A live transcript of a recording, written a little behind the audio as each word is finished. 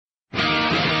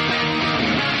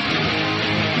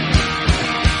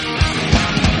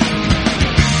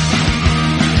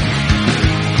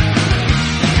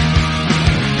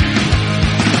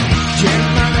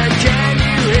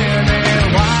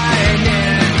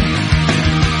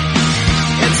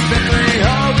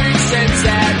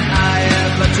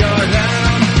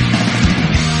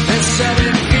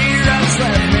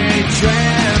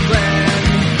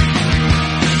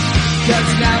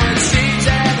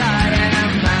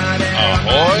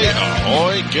Ahoy,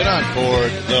 ahoy, get on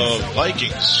board the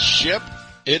Vikings ship.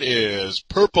 It is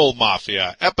Purple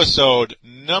Mafia, episode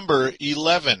number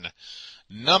 11.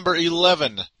 Number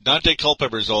 11, Dante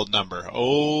Culpepper's old number.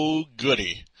 Oh,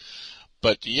 goody.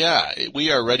 But yeah, we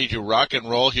are ready to rock and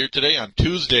roll here today on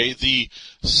Tuesday, the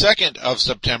 2nd of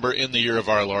September in the year of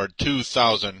our Lord,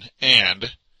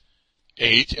 2008.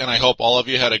 And I hope all of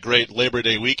you had a great Labor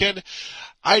Day weekend.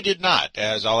 I did not,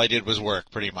 as all I did was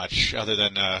work pretty much, other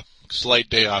than a slight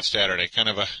day off Saturday. Kind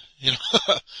of a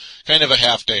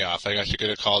half day off, I guess you could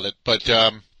have called it. But,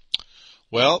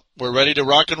 well, we're ready to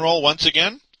rock and roll once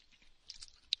again.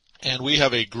 And we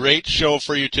have a great show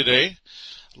for you today.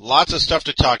 Lots of stuff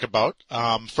to talk about.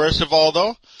 First of all,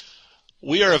 though,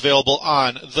 we are available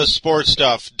on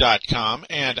thesportstuff.com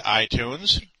and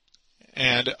iTunes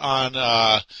and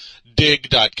on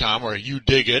dig.com, where you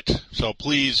dig it. So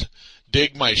please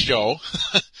dig my show.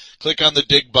 Click on the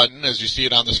dig button as you see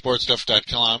it on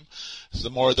thesportstuff.com.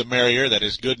 The more the merrier. That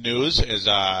is good news. It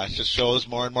just shows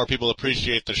more and more people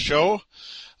appreciate the show.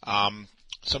 Some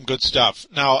good stuff.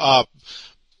 Now,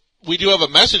 we do have a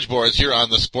message board here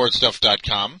on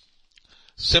thesportstuff.com.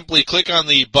 Simply click on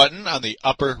the button on the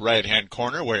upper right-hand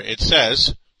corner where it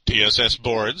says TSS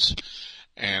Boards,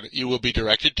 and you will be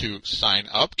directed to sign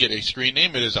up, get a screen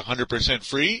name. It is 100%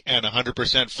 free and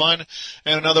 100% fun.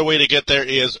 And another way to get there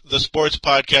is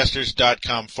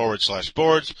thesportspodcasters.com/boards,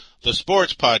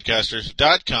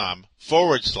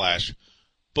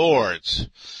 thesportspodcasters.com/boards.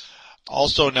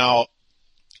 Also now,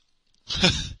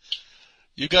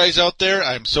 you guys out there,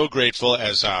 I'm so grateful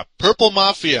as Purple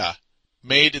Mafia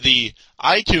made the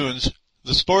iTunes,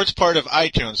 the sports part of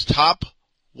iTunes, top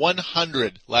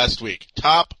 100 last week.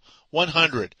 Top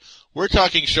 100. We're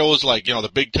talking shows like,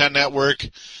 the Big Ten Network,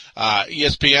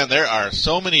 ESPN. There are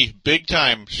so many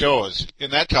big-time shows in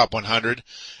that top 100.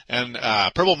 And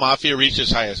Purple Mafia reached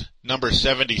as high as number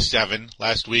 77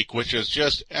 last week, which is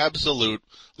just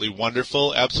absolutely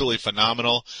wonderful, absolutely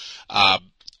phenomenal.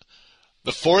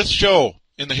 The fourth show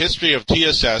in the history of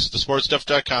TSS,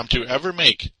 thesportstuff.com, to ever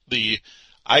make the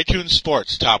iTunes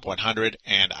Sports Top 100,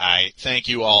 and I thank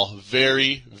you all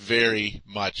very, very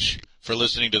much for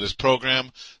listening to this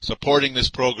program, supporting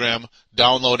this program,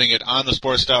 downloading it on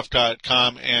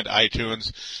thesportstuff.com and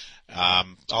iTunes.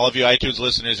 All of you iTunes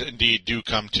listeners, indeed, do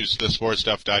come to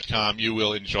thesportstuff.com. You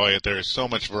will enjoy it. There is so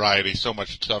much variety, so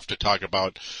much stuff to talk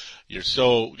about. You're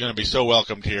going to be so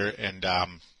welcomed here, and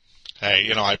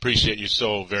hey, I appreciate you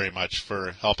so very much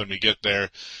for helping me get there.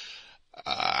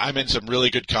 I'm in some really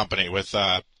good company with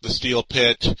the Steel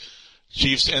Pit,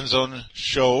 Chiefs End Zone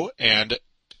Show, and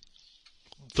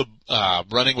the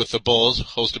Running with the Bulls,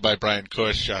 hosted by Brian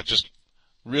Cush. Just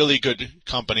really good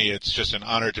company. It's just an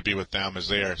honor to be with them, as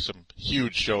they are some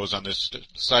huge shows on this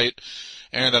site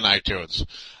and on iTunes.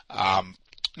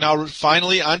 Now,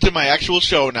 finally, on to my actual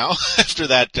show now, after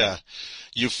that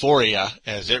euphoria,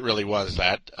 as it really was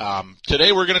that.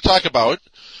 Today we're going to talk about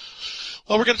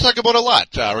a lot.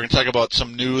 We're going to talk about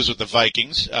some news with the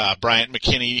Vikings, Bryant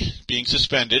McKinnie being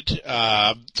suspended,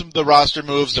 some of the roster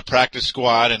moves, the practice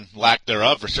squad, and lack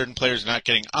thereof, for certain players not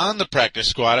getting on the practice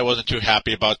squad. I wasn't too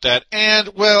happy about that. And,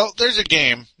 well, there's a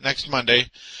game next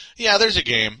Monday. Yeah, there's a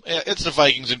game. It's the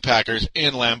Vikings and Packers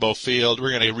in Lambeau Field.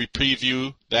 We're going to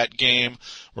preview that game.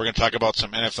 We're going to talk about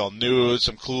some NFL news,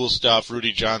 some cool stuff,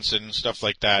 Rudy Johnson, stuff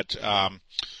like that. And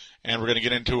we're going to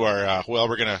get into we're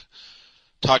going to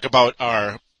talk about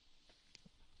our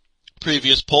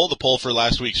previous poll, the poll for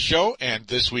last week's show, and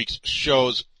this week's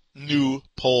show's new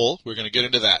poll. We're going to get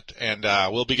into that, and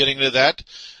we'll be getting into that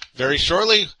very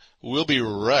shortly. We'll be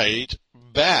right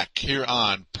back here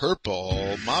on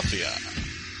Purple Mafia.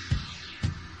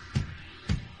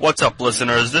 What's up,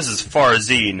 listeners? This is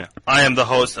Farzine. I am the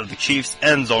host of the Chiefs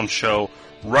End Zone Show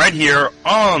right here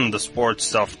on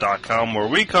thesportstuff.com, where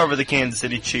we cover the Kansas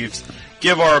City Chiefs,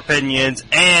 give our opinions,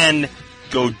 and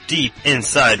go deep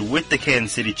inside with the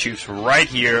Kansas City Chiefs right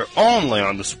here only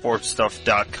on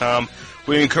thesportstuff.com.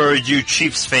 We encourage you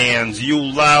Chiefs fans, you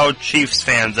loud Chiefs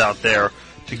fans out there,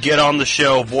 to get on the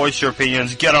show, voice your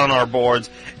opinions, get on our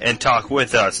boards, and talk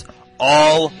with us.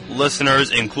 All listeners,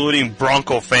 including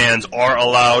Bronco fans, are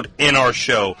allowed in our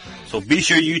show. So be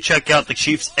sure you check out the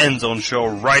Chiefs End Zone Show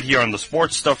right here on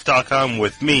thesportstuff.com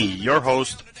with me, your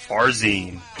host,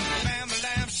 Farzine.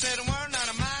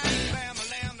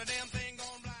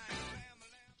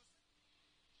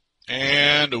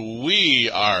 And we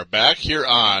are back here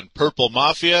on Purple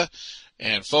Mafia.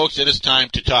 And folks, it is time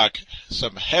to talk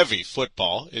some heavy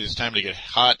football. It is time to get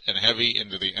hot and heavy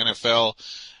into the NFL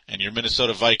and your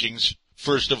Minnesota Vikings.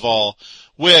 First of all,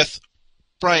 with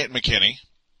Bryant McKinnie,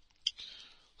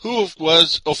 who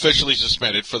was officially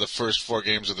suspended for the first 4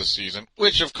 games of the season,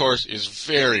 which of course is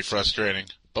very frustrating,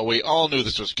 but we all knew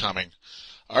this was coming.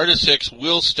 Artis Hicks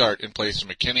will start in place of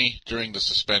McKinney during the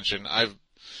suspension.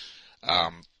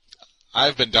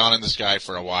 I've been down on this guy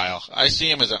for a while. I see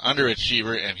him as an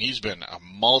underachiever, and he's been a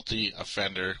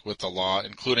multi-offender with the law,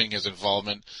 including his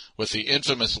involvement with the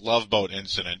infamous Love Boat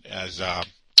incident, as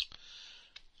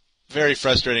very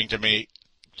frustrating to me.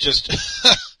 Just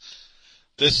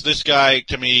this guy,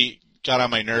 to me, got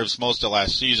on my nerves most of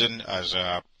last season, as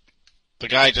the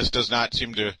guy just does not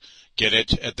seem to get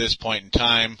it at this point in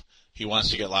time. He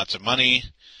wants to get lots of money,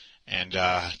 and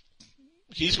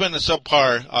he's been a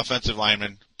subpar offensive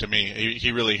lineman to me.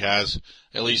 He really has,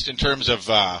 at least in terms of,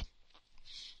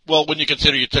 well, when you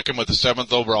consider you took him with the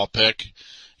 7th overall pick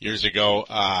years ago,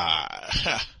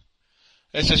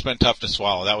 it's just been tough to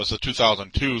swallow. That was the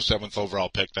 2002 7th overall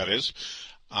pick, that is.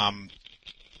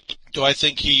 Do I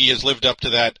think he has lived up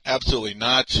to that? Absolutely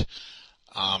not.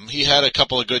 He had a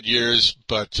couple of good years,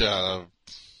 but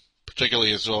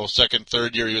particularly his second,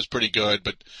 third year, he was pretty good.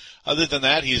 But other than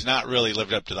that, he's not really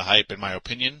lived up to the hype, in my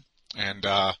opinion. And,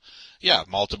 yeah,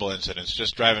 multiple incidents,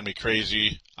 just driving me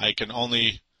crazy. I can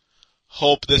only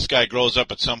hope this guy grows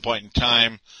up at some point in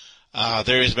time.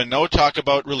 There has been no talk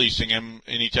about releasing him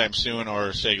anytime soon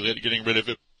or, say, getting rid of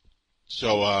him.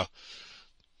 So,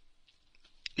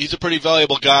 he's a pretty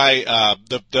valuable guy.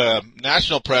 The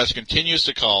national press continues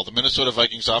to call the Minnesota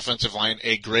Vikings offensive line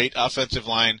a great offensive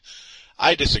line.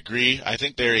 I disagree. I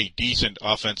think they're a decent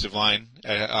offensive line.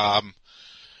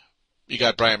 You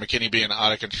got Bryant McKinney being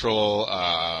out of control.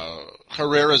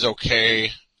 Herrera's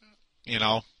okay. You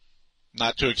know,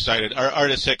 not too excited.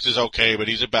 Artis Hicks is okay, but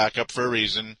he's a backup for a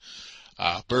reason.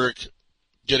 Burke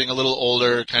getting a little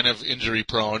older, kind of injury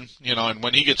prone, you know, and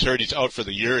when he gets hurt, he's out for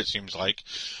the year, it seems like.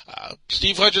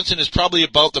 Steve Hutchinson is probably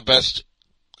about the best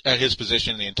at his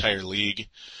position in the entire league,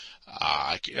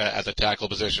 at the tackle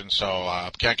position, so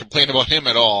can't complain about him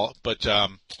at all, but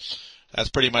that's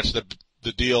pretty much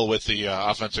the deal with the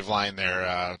offensive line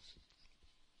there.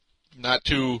 Not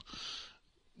too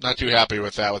happy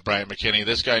with that with Bryant McKinney.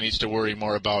 This guy needs to worry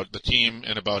more about the team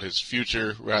and about his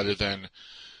future rather than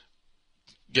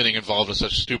getting involved with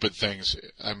such stupid things.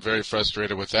 I'm very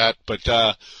frustrated with that.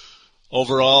 But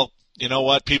overall, you know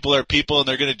what? People are people, and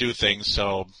they're going to do things,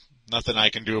 so nothing I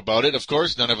can do about it. Of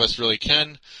course, none of us really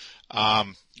can.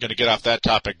 Going to get off that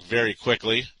topic very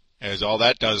quickly, as all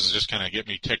that does is just kind of get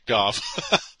me ticked off.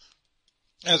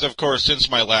 As, of course,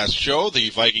 since my last show,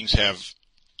 the Vikings have,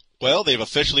 well, they've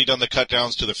officially done the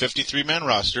cutdowns to the 53-man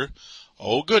roster.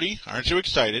 Oh, goody. Aren't you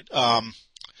excited?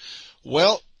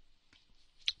 Well,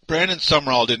 Brandon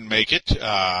Summerall didn't make it,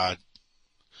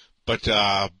 but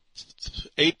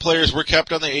 8 players were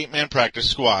kept on the 8-man practice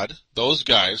squad. Those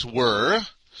guys were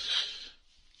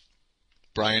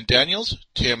Brian Daniels,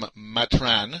 Tim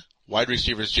Matran, wide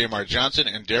receivers Jamar Johnson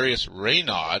and Darius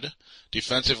Raynaud,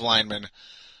 defensive lineman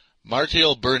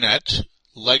Martial Burnett,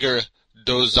 Leger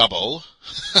Dozabel.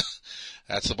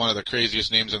 That's one of the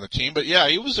craziest names on the team, but yeah,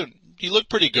 he looked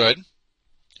pretty good.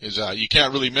 You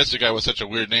can't really miss a guy with such a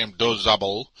weird name,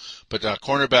 Dozabel. But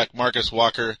cornerback Marcus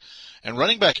Walker and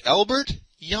running back Albert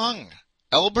Young.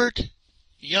 Albert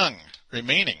Young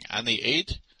remaining on the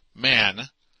 8-man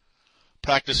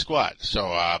practice squad. So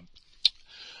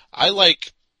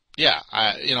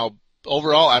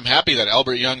overall, I'm happy that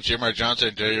Albert Young, Jamar Johnson,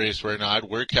 and Darius Raynaud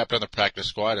were kept on the practice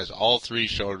squad, as all 3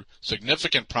 showed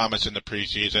significant promise in the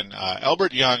preseason.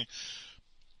 Albert Young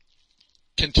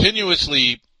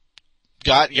continuously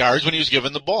got yards when he was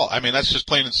given the ball. I mean, that's just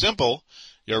plain and simple.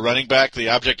 You're running back. The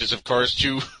object is, of course,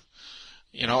 to,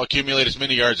 accumulate as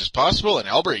many yards as possible, and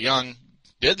Albert Young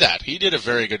did that. He did a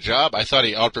very good job. I thought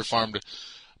he outperformed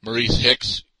Maurice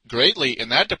Hicks greatly in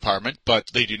that department,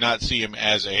 but they do not see him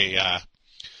as a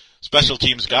special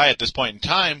teams guy at this point in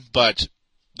time, but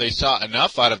they saw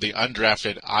enough out of the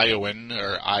undrafted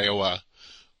Iowa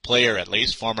player, at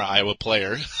least, former Iowa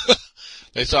player.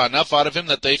 They saw enough out of him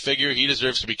that they figure he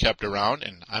deserves to be kept around,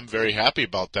 and I'm very happy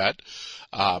about that.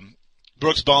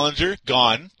 Brooks Bollinger,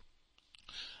 gone.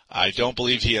 I don't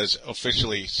believe he has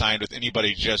officially signed with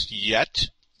anybody just yet.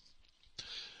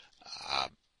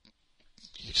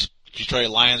 Detroit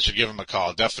Lions should give him a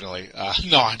call, definitely.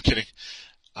 No, I'm kidding.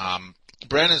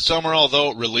 Brandon Summerall,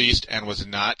 though, released and was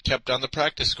not kept on the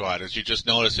practice squad. As you just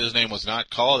noticed, his name was not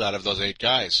called out of those 8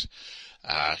 guys.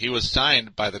 He was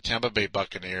signed by the Tampa Bay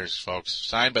Buccaneers, folks.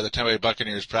 Signed by the Tampa Bay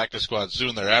Buccaneers practice squad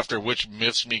soon thereafter, which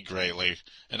miffs me greatly.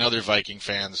 And other Viking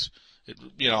fans,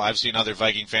 I've seen other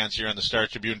Viking fans here on the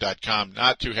StarTribune.com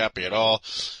not too happy at all.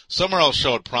 Summerall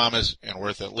showed promise and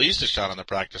worth at least a shot on the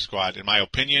practice squad, in my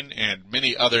opinion, and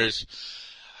many others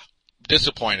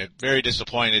disappointed, very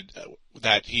disappointed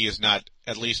that he is not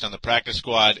at least on the practice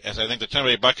squad, as I think the Tampa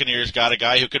Bay Buccaneers got a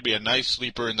guy who could be a nice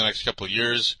sleeper in the next couple of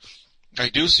years. I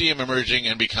do see him emerging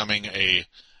and becoming a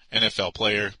NFL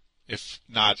player, if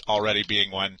not already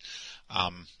being one.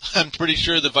 I'm pretty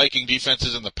sure the Viking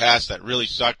defenses in the past that really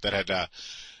sucked, that had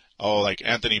like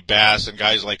Anthony Bass and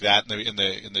guys like that in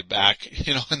the back,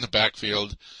 in the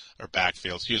backfield back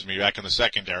in the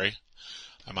secondary.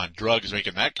 I'm on drugs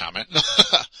making that comment.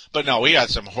 But no, we had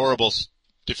some horrible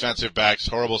defensive backs,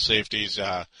 horrible safeties,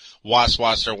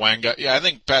 Waswasser Wenga. Yeah, I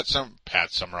think Pat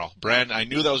Summerall. Brand, I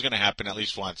knew that was going to happen at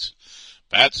least once.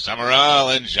 Pat Summerall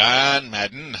and John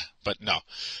Madden. But no.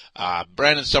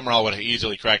 Brandon Summerall would have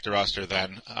easily cracked the roster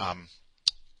then.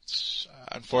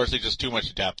 Unfortunately, just too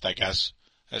much depth, I guess.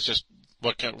 That's just,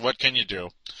 what can you do?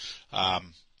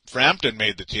 Frampton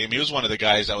made the team. He was one of the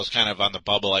guys that was kind of on the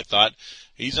bubble, I thought.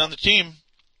 He's on the team.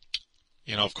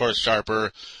 Of course,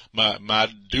 Sharper,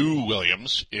 Madu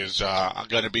Williams is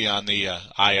going to be on the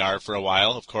IR for a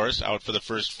while, of course, out for the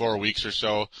first 4 weeks or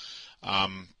so.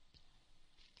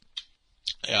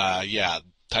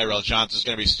 Tyrell Johnson is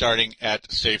going to be starting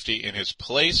at safety in his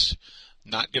place.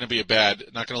 Not going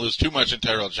to lose too much in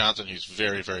Tyrell Johnson. He's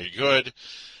very, very good.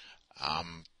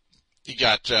 You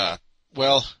got,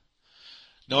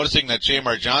 noticing that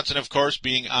Jamar Johnson, of course,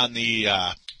 being on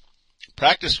the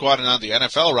practice squad and on the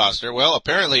NFL roster. Well,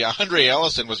 apparently Andre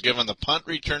Ellison was given the punt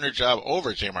returner job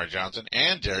over Jamar Johnson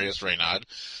and Darius Reynaud,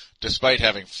 despite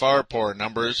having far poorer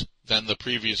numbers than the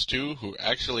previous two, who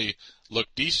actually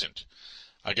looked decent.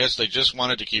 I guess they just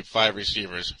wanted to keep 5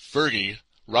 receivers.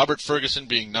 Robert Ferguson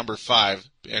being number 5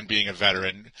 and being a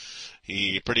veteran.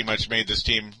 He pretty much made this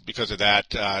team because of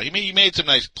that. He made some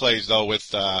nice plays, though, with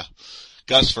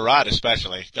Gus Farad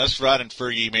especially. Gus Farad and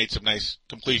Fergie made some nice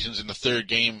completions in the third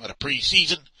game of the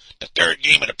preseason.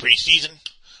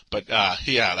 But,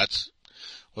 that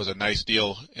was a nice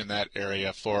deal in that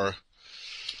area for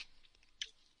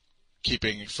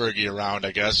keeping Fergie around,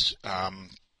 I guess.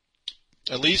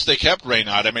 At least they kept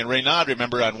Reynaud. I mean, Reynaud,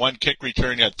 remember, on one kick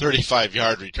return, he had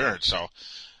 35-yard return. So,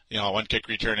 one kick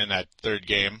return in that third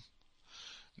game.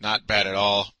 Not bad at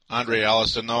all. Andre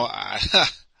Ellison, though,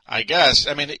 I guess.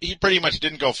 I mean, he pretty much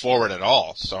didn't go forward at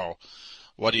all. So,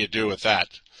 what do you do with that?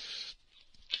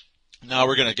 Now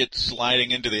we're going to get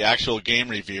sliding into the actual game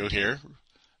review here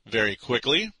very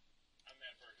quickly.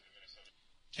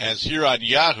 As here on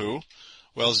Yahoo,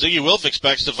 Ziggy Wilf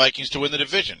expects the Vikings to win the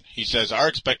division. He says, our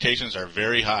expectations are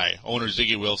very high. Owner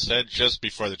Ziggy Wilf said just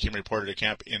before the team reported to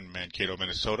camp in Mankato,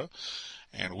 Minnesota.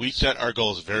 And we set our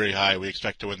goals very high. We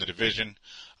expect to win the division.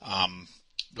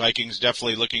 Vikings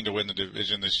definitely looking to win the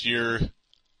division this year.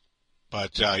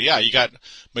 But, you got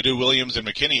Madu Williams and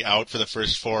McKinney out for the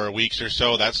first 4 weeks or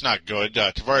so. That's not good.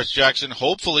 Tavares Jackson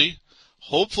hopefully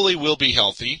will be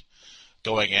healthy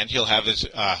going in. He'll have his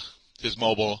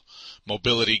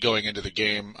mobility going into the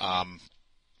game.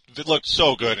 It looked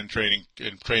so good in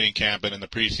training camp and in the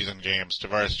preseason games.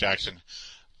 Tavares Jackson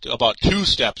about 2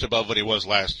 steps above what he was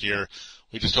last year.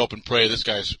 We just hope and pray this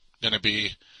guy's going to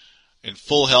be in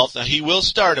full health. Now, he will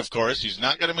start, of course. He's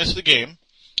not going to miss the game.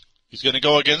 He's going to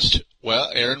go against,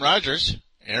 Aaron Rodgers.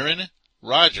 Aaron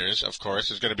Rodgers, of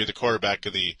course, is going to be the quarterback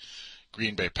of the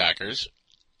Green Bay Packers.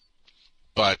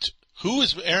 But who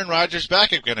is Aaron Rodgers'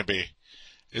 backup going to be?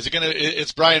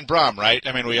 It's Brian Brohm, right?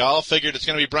 I mean, we all figured it's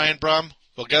going to be Brian Brohm.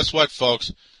 Well, guess what,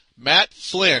 folks? Matt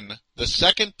Flynn, the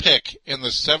second pick in the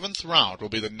 7th round, will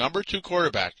be the number 2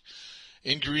 quarterback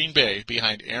in Green Bay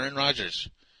behind Aaron Rodgers.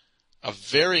 A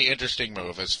very interesting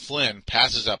move as Flynn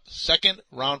passes up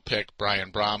 2nd-round pick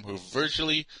Brian Brohm, who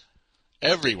virtually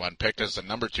everyone picked as the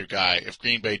number 2 guy if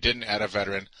Green Bay didn't add a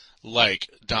veteran like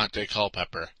Dante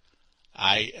Culpepper.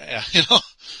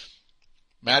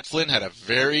 Matt Flynn had a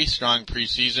very strong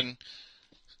preseason,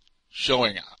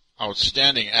 showing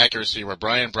outstanding accuracy where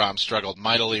Brian Brohm struggled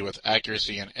mightily with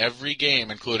accuracy in every game,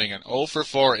 including an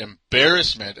 0-for-4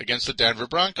 embarrassment against the Denver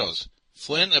Broncos.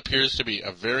 Flynn appears to be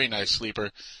a very nice sleeper.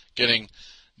 Getting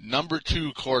number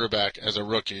 2 quarterback as a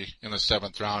rookie in the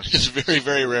 7th round is very,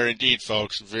 very rare indeed,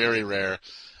 folks. Very rare.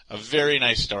 A very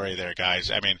nice story there, guys.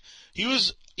 I mean,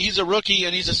 he's a rookie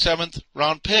and he's a 7th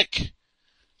round pick.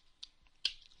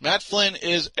 Matt Flynn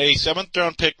is a 7th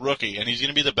round pick rookie, and he's going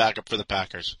to be the backup for the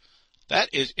Packers.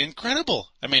 That is incredible.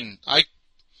 I mean, I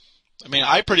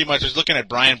pretty much was looking at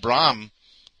Brian Brohm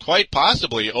quite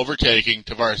possibly overtaking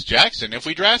Tavares Jackson if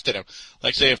we drafted him.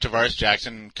 Like, say, if Tavares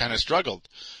Jackson kind of struggled.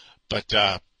 But,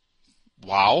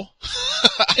 wow.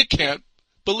 I can't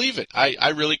believe it.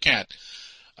 I really can't.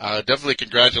 Definitely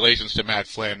congratulations to Matt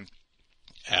Flynn,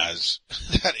 as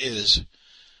that is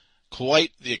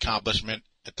quite the accomplishment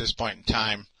at this point in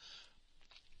time.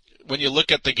 when you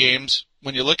look at the games,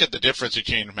 when you look at the difference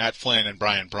between Matt Flynn and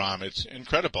Brian Brohm, it's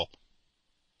incredible.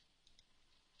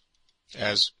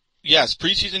 As yes,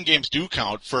 preseason games do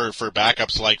count for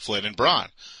backups like Flynn and Braun.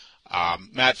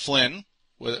 Matt Flynn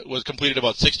was completed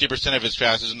about 60% of his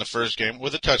passes in the first game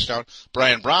with a touchdown.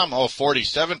 Brian Brohm,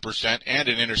 47% and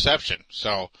an interception.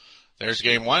 So there's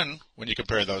game one when you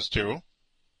compare those two.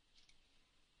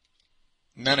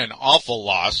 And then an awful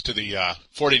loss to the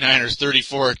 49ers,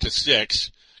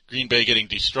 34-6. Green Bay getting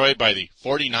destroyed by the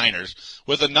 49ers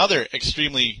with another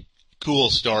extremely cool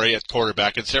story at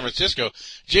quarterback in San Francisco.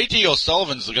 JT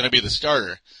O'Sullivan's going to be the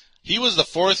starter. He was the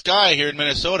fourth guy here in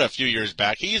Minnesota a few years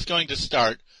back. He's going to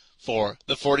start for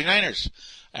the 49ers.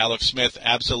 Alex Smith,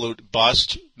 absolute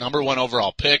bust. Number 1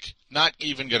 overall pick. Not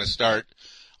even going to start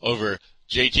over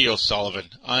JT O'Sullivan.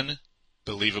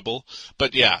 Unbelievable.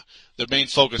 But yeah, the main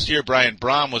focus here, Brian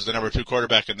Brohm was the number 2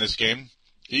 quarterback in this game.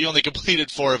 He only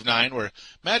completed 4 of 9, where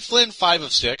Matt Flynn 5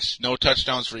 of 6. No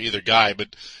touchdowns for either guy,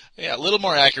 but yeah, a little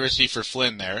more accuracy for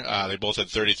Flynn there. They both had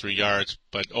 33 yards,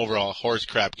 but overall horse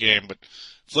crap game. But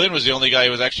Flynn was the only guy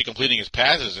who was actually completing his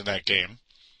passes in that game.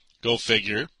 Go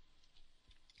figure.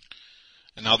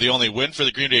 And now the only win for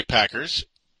the Green Bay Packers.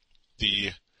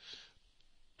 The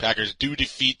Packers do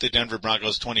defeat the Denver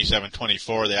Broncos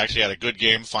 27-24. They actually had a good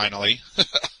game finally.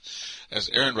 As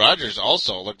Aaron Rodgers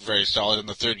also looked very solid in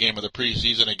the third game of the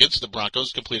preseason against the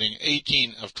Broncos, completing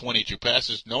 18 of 22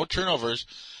 passes, no turnovers,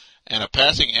 and a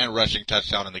passing and rushing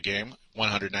touchdown in the game.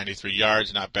 193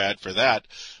 yards, not bad for that.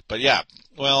 But yeah,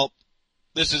 well,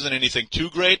 this isn't anything too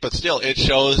great, but still, it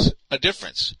shows a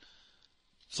difference.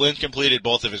 Flynn completed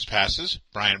both of his passes.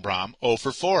 Brian Brohm, 0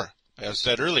 for 4. As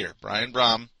said earlier, Brian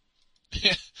Brohm's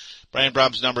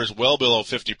numbers well below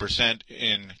 50%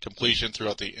 in completion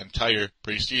throughout the entire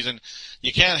preseason.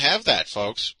 You can't have that,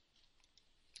 folks.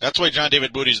 That's why John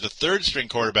David Booty's the third string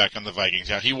quarterback on the Vikings.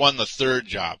 Yeah, he won the third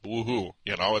job. Woohoo.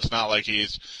 You know, it's not like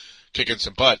he's kicking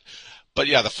some butt. But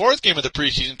yeah, the fourth game of the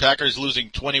preseason, Packers losing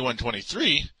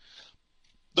 21-23.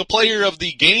 The player of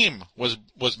the game was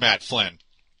Matt Flynn.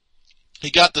 He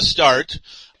got the start.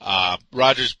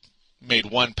 Rodgers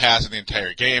made one pass in the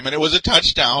entire game, and it was a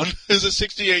touchdown. It was a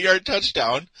 68-yard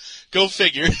touchdown. Go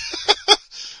figure.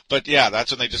 But yeah, that's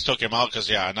when they just took him out because,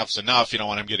 yeah, enough's enough. You don't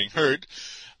want him getting hurt.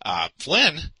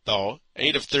 Flynn, though,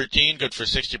 8 of 13, good for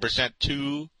 60%,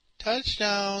 2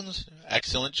 touchdowns.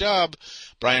 Excellent job.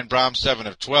 Brian Brohm, 7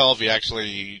 of 12. He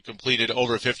actually completed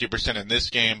over 50% in this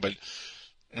game, but,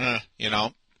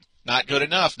 not good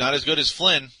enough. Not as good as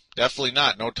Flynn. Definitely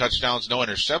not. No touchdowns, no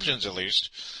interceptions at least.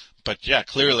 But yeah,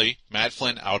 clearly, Matt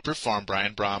Flynn outperformed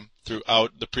Brian Brohm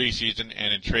throughout the preseason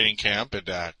and in training camp,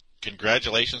 and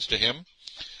congratulations to him,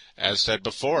 as said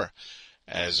before.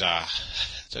 It's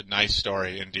a nice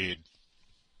story indeed.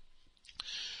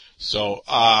 So,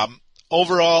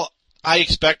 overall, I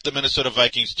expect the Minnesota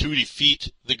Vikings to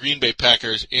defeat the Green Bay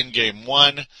Packers in Game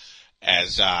 1,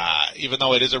 as even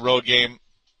though it is a road game,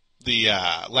 the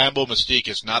Lambeau mystique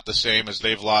is not the same, as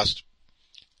they've lost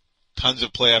tons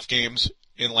of playoff games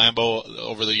in Lambeau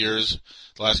over the years,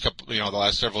 the last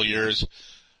several years,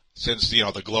 since,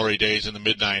 the glory days in the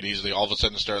mid-90s. They all of a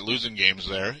sudden start losing games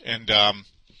there. And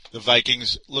the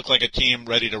Vikings look like a team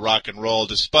ready to rock and roll,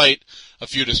 despite a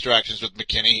few distractions with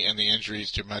McKinney and the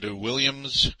injuries to Madu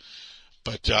Williams.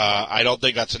 But I don't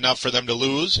think that's enough for them to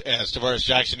lose, as Tavares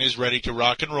Jackson is ready to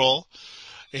rock and roll.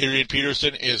 Adrian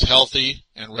Peterson is healthy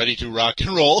and ready to rock and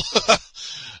roll.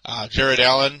 Jared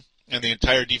Allen and the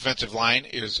entire defensive line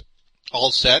is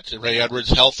all set. Ray Edwards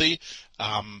healthy.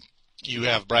 You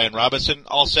have Brian Robinson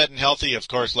all set and healthy. Of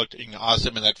course, looking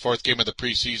awesome in that fourth game of the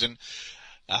preseason.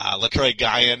 LaTroy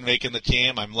Guion making the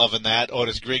team. I'm loving that.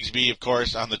 Otis Grigsby, of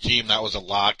course, on the team. That was a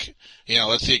lock.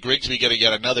 Let's see Grigsby get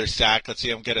another sack. Let's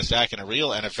see him get a sack in a real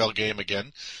NFL game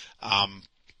again.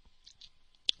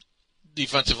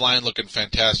 Defensive line looking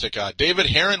fantastic. David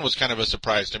Herron was kind of a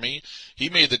surprise to me. He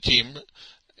made the team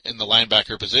in the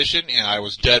linebacker position, and I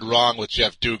was dead wrong with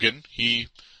Jeff Dugan. He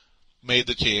made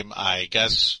the team. I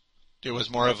guess it was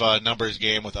more of a numbers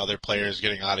game with other players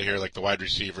getting out of here, like the wide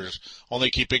receivers, only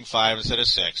keeping 5 instead of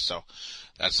 6. So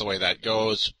that's the way that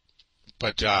goes.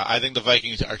 But I think the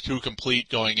Vikings are too complete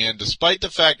going in, despite the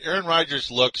fact Aaron Rodgers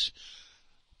looks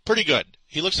pretty good.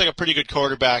 He looks like a pretty good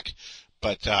quarterback,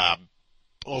 but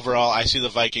overall, I see the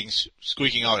Vikings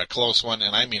squeaking out a close one,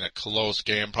 and I mean a close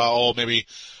game. Maybe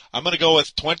I'm going to go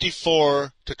with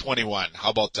 24-21. How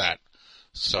about that?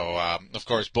 So, of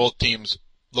course, both teams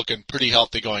looking pretty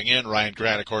healthy going in. Ryan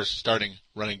Grant, of course, starting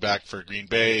running back for Green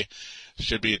Bay.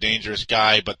 Should be a dangerous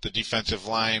guy, but the defensive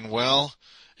line, well,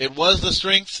 it was the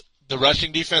strength. The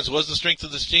rushing defense was the strength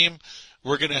of this team.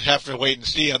 We're going to have to wait and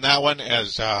see on that one,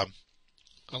 as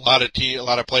A lot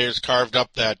of players carved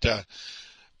up that the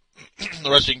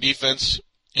rushing defense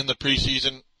in the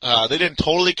preseason. They didn't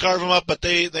totally carve them up, but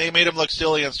they made them look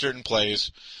silly on certain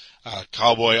plays.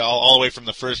 Cowboy, all the way from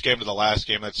the first game to the last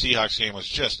game. That Seahawks game was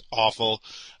just awful.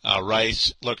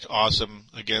 Rice looked awesome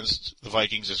against the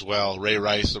Vikings as well. Ray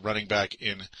Rice, the running back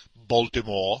in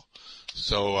Baltimore.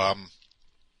 So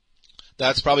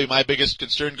that's probably my biggest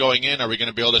concern going in. Are we going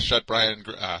to be able to shut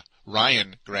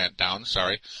Ryan Grant down?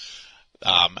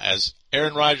 As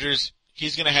Aaron Rodgers,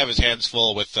 he's going to have his hands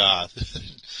full with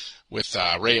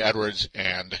Ray Edwards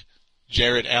and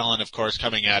Jared Allen, of course,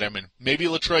 coming at him, and maybe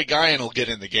LaTroy Guion will get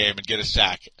in the game and get a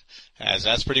sack, as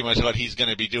that's pretty much what he's going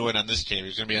to be doing on this team.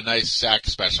 He's going to be a nice sack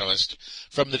specialist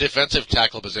from the defensive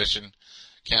tackle position.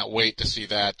 Can't wait to see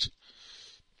that.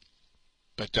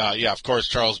 But, of course,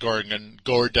 Charles Gordon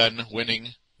winning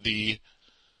the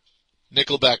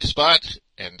nickelback spot,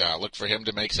 and look for him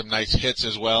to make some nice hits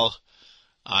as well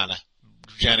on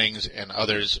Jennings and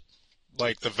others,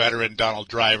 like the veteran Donald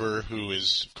Driver, who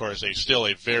is, of course, still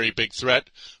a very big threat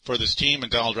for this team.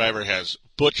 And Donald Driver has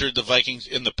butchered the Vikings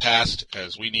in the past,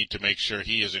 as we need to make sure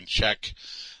he is in check.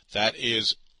 That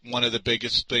is one of the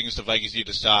biggest things the Vikings need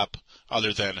to stop,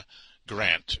 other than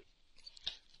Grant.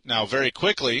 Now, very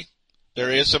quickly,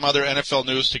 there is some other NFL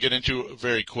news to get into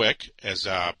very quick, as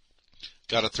got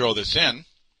to throw this in,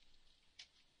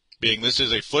 being this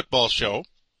is a football show.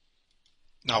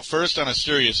 Now, first, on a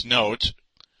serious note,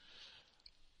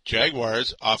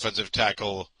 Jaguars offensive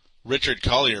tackle Richard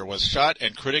Collier was shot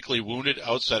and critically wounded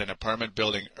outside an apartment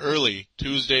building early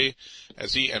Tuesday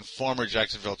as he and former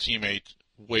Jacksonville teammate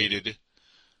waited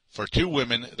for two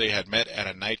women they had met at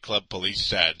a nightclub, police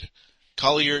said.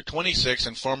 Collier, 26,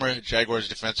 and former Jaguars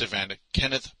defensive end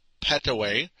Kenneth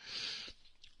Petaway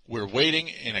were waiting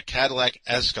in a Cadillac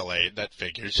Escalade, that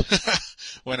figures,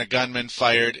 when a gunman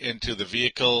fired into the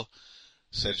vehicle,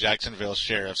 said Jacksonville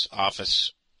Sheriff's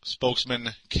Office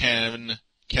spokesman Ken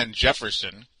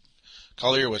Jefferson.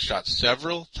 Collier was shot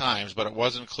several times, but it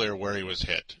wasn't clear where he was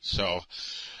hit. So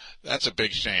that's a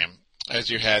big shame. As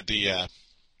you had the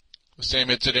same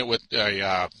incident with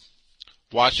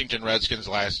Washington Redskins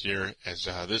last year, as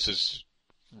this is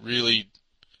really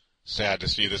sad to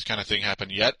see this kind of thing happen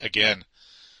yet again.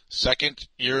 Second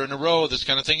year in a row this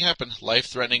kind of thing happened.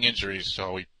 Life-threatening injuries.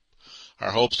 So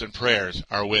our hopes and prayers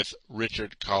are with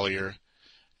Richard Collier,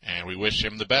 and we wish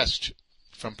him the best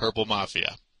from Purple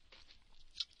Mafia.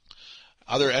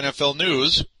 Other NFL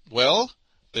news, well,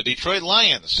 the Detroit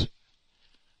Lions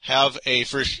have a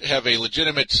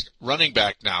legitimate running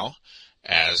back now,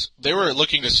 as they were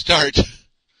looking to start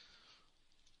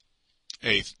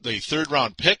the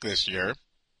third-round pick this year,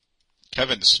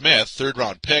 Kevin Smith,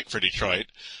 third-round pick for Detroit,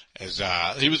 as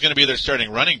he was going to be their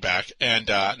starting running back, and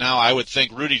now I would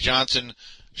think Rudy Johnson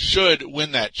should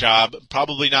win that job,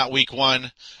 probably not week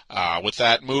one. With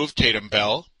that move, Tatum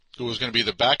Bell, who was going to be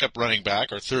the backup running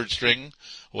back or third string,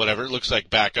 whatever, it looks like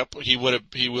backup, he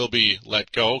will be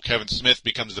let go. Kevin Smith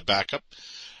becomes the backup,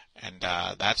 and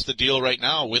that's the deal right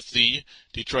now with the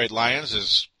Detroit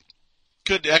Lions.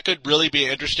 That could really be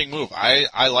an interesting move.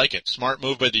 I like it. Smart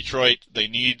move by Detroit. They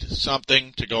need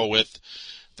something to go with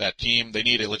that team. They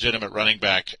need a legitimate running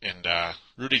back, and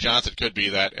Rudy Johnson could be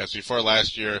that. As before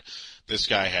last year, this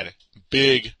guy had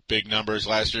big numbers.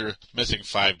 Last year, missing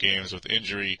 5 games with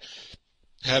injury,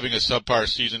 having a subpar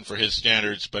season for his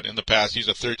standards, but in the past, he's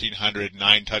a 1,300,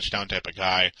 9-touchdown type of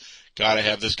guy. Got to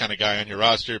have this kind of guy on your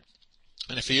roster.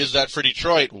 And if he is that for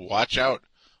Detroit, watch out.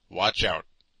 Watch out.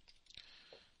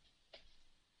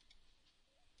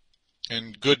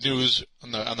 And good news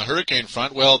on the Hurricane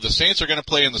front. Well, the Saints are going to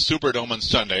play in the Superdome on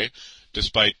Sunday,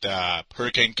 despite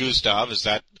Hurricane Gustav, as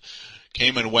that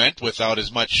came and went without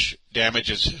as much damage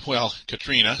as, well,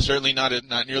 Katrina. Certainly not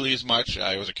nearly as much.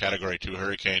 It was a Category 2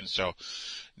 hurricane, so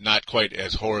not quite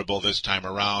as horrible this time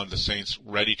around. The Saints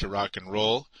ready to rock and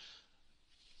roll.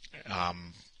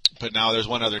 But now there's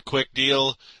one other quick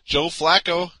deal. Joe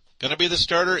Flacco going to be the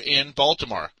starter in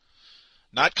Baltimore.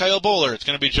 Not Kyle Bowler. It's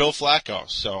going to be Joe Flacco.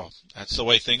 So that's the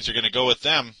way things are going to go with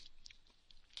them.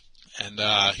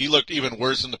 And he looked even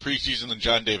worse in the preseason than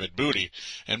John David Booty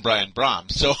and Brian Brom.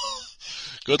 So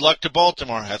good luck to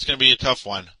Baltimore. That's going to be a tough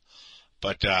one.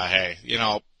 But, hey,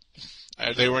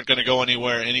 they weren't going to go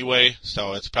anywhere anyway,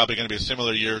 so it's probably going to be a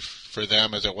similar year for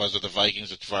them as it was with the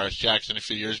Vikings as far as Jackson a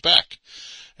few years back,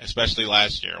 especially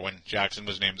last year when Jackson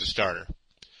was named the starter.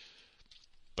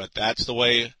 But that's the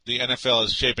way the NFL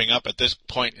is shaping up at this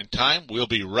point in time. We'll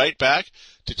be right back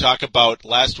to talk about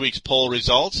last week's poll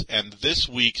results and this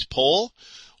week's poll.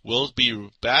 We'll be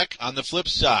back on the flip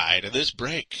side of this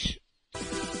break.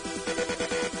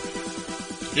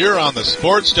 Here on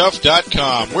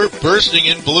thesportstuff.com, we're bursting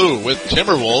in blue with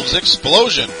Timberwolves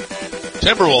Explosion.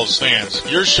 Timberwolves fans,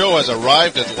 your show has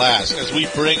arrived at last as we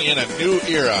bring in a new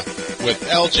era with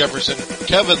Al Jefferson,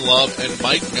 Kevin Love, and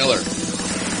Mike Miller.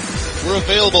 We're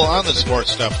available on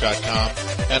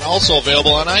thesportstuff.com and also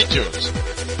available on iTunes.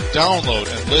 Download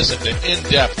and listen to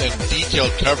in-depth and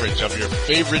detailed coverage of your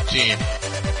favorite team.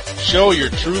 Show your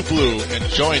true blue and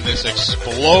join this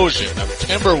explosion of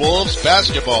Timberwolves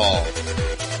basketball.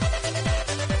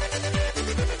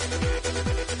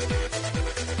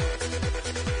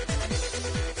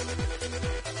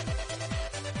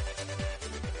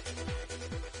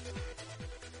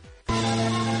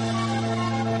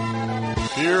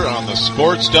 Here on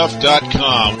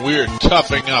thesportstuff.com, we're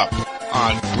toughing up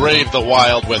on Brave the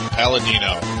Wild with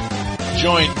Palladino.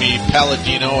 Join me,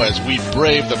 Palladino, as we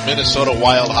brave the Minnesota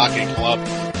Wild Hockey Club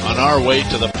on our way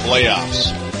to the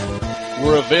playoffs.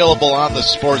 We're available on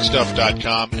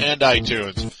thesportstuff.com and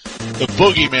iTunes. The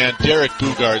boogeyman, Derek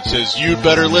Bugard, says you'd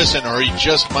better listen or he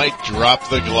just might drop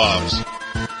the gloves.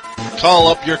 Call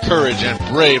up your courage and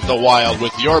brave the Wild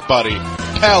with your buddy,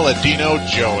 Palladino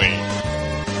Joey.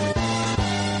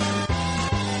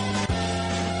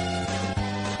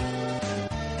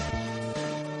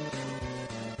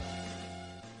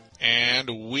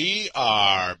 And we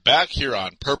are back here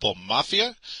on Purple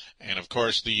Mafia. And, of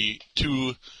course, the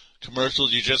two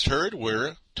commercials you just heard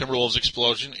were Timberwolves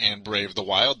Explosion and Brave the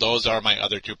Wild. Those are my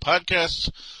other two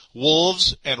podcasts.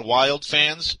 Wolves and Wild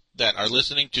fans that are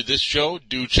listening to this show,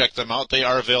 do check them out. They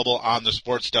are available on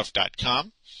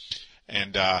thesportstuff.com.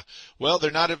 And, well, they're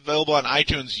not available on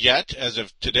iTunes yet as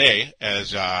of today,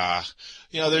 as,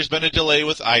 there's been a delay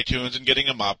with iTunes and getting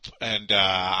them up. And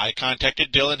I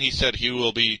contacted Dylan. He said he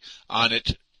will be on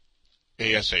it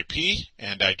ASAP.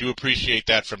 And I do appreciate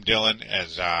that from Dylan,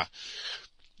 as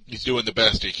he's doing the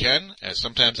best he can, as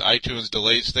sometimes iTunes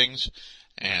delays things.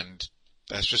 And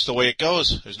that's just the way it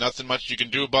goes. There's nothing much you can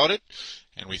do about it.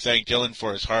 And we thank Dylan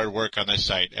for his hard work on this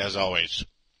site, as always.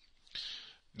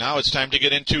 Now it's time to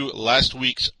get into last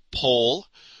week's poll.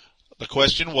 The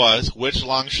question was, which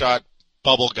long shot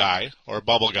bubble guy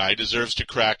deserves to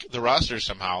crack the roster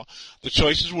somehow? The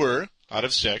choices were, out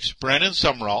of 6, Brandon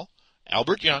Summerall,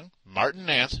 Albert Young, Martin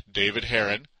Nance, David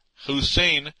Herron,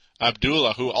 Hussein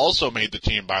Abdullah, who also made the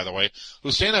team, by the way.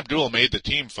 Hussein Abdullah made the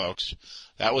team, folks.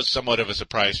 That was somewhat of a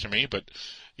surprise to me, but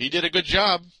he did a good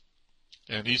job,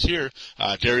 and he's here.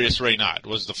 Darius Raynaud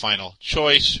was the final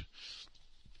choice.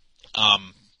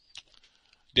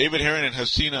 David Herron and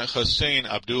Hussein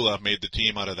Abdullah made the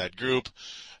team out of that group.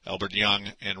 Albert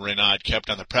Young and Raynaud kept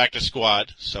on the practice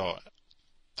squad, so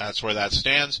that's where that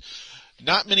stands.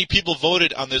 Not many people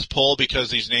voted on this poll because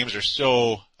these names are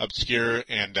so obscure,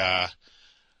 and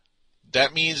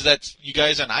that means that you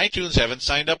guys on iTunes haven't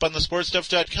signed up on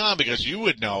thesportstuff.com, because you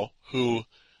would know who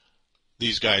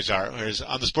these guys are. Whereas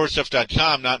on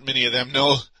thesportstuff.com, not many of them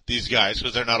know these guys,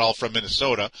 because they're not all from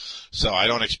Minnesota, so I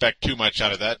don't expect too much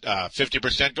out of that.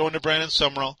 50% going to Brandon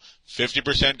Summerall,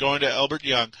 50% going to Albert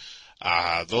Young.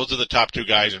 Those are the top two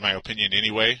guys, in my opinion,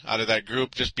 anyway, out of that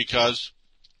group, just because.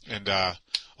 And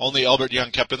only Albert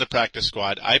Young kept in the practice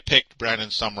squad. I picked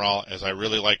Brandon Summerall, as I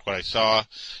really like what I saw,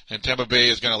 and Tampa Bay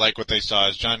is going to like what they saw,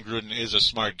 as John Gruden is a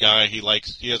smart guy. He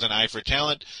has an eye for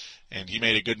talent, and he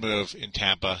made a good move in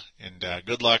Tampa. And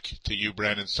good luck to you,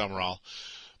 Brandon Summerall.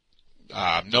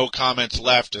 No comments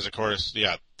left, as of course,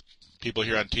 people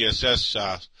here on TSS,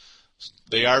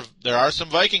 there are some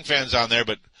Viking fans on there,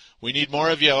 but we need more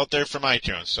of you out there from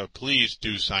iTunes, so please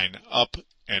do sign up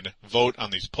and vote on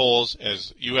these polls,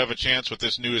 as you have a chance with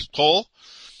this newest poll.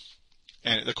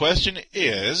 And the question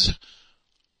is,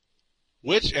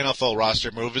 which NFL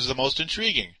roster move is the most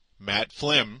intriguing? Matt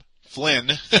Flynn,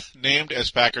 named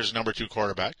as Packers' number 2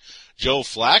 quarterback. Joe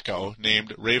Flacco,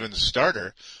 named Ravens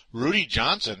starter. Rudy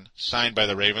Johnson, signed by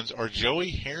the Ravens. Or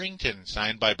Joey Harrington,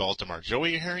 signed by Baltimore.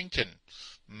 Joey Harrington.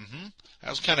 That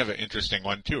was kind of an interesting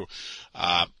one, too.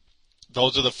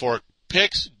 Those are the 4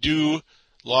 picks. Do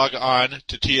log on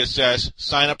to TSS,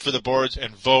 sign up for the boards,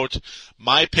 and vote.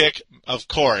 My pick, of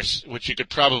course, which you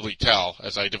could probably tell,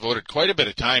 as I devoted quite a bit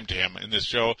of time to him in this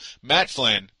show, Matt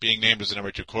Flynn being named as the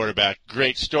number 2 quarterback.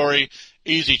 Great story.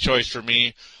 Easy choice for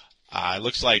me.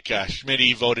 Looks like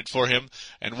Schmitty voted for him,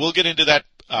 and we'll get into that.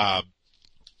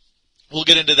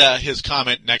 His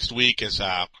comment next week, as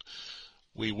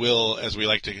we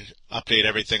like to update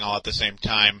everything all at the same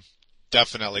time.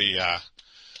 Definitely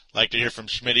like to hear from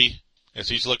Schmitty, as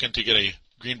he's looking to get a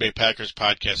Green Bay Packers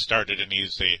podcast started, and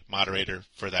he's the moderator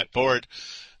for that board.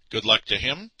 Good luck to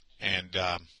him, and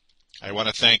I want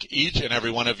to thank each and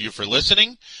every one of you for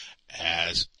listening,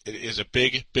 as it is a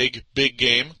big, big, big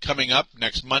game coming up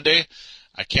next Monday.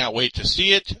 I can't wait to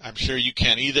see it. I'm sure you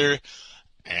can either.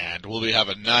 And we'll have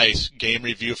a nice game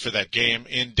review for that game.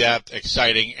 In-depth,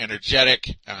 exciting, energetic.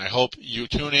 And I hope you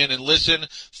tune in and listen.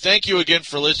 Thank you again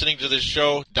for listening to this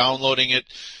show, downloading it.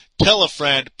 Tell a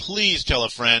friend. Please tell a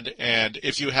friend. And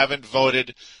if you haven't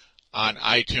voted on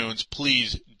iTunes,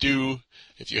 please do.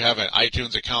 If you have an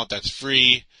iTunes account, that's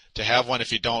free to have one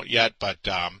if you don't yet. But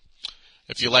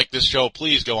if you like this show,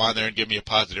 please go on there and give me a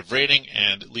positive rating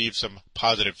and leave some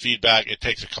positive feedback. It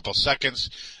takes a couple seconds,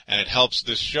 and it helps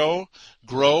this show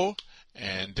grow,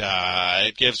 and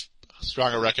it gives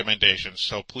stronger recommendations.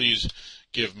 So please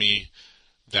give me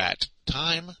that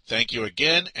time. Thank you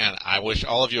again, and I wish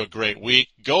all of you a great week.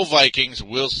 Go Vikings.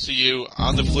 We'll see you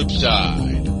on the flip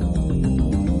side.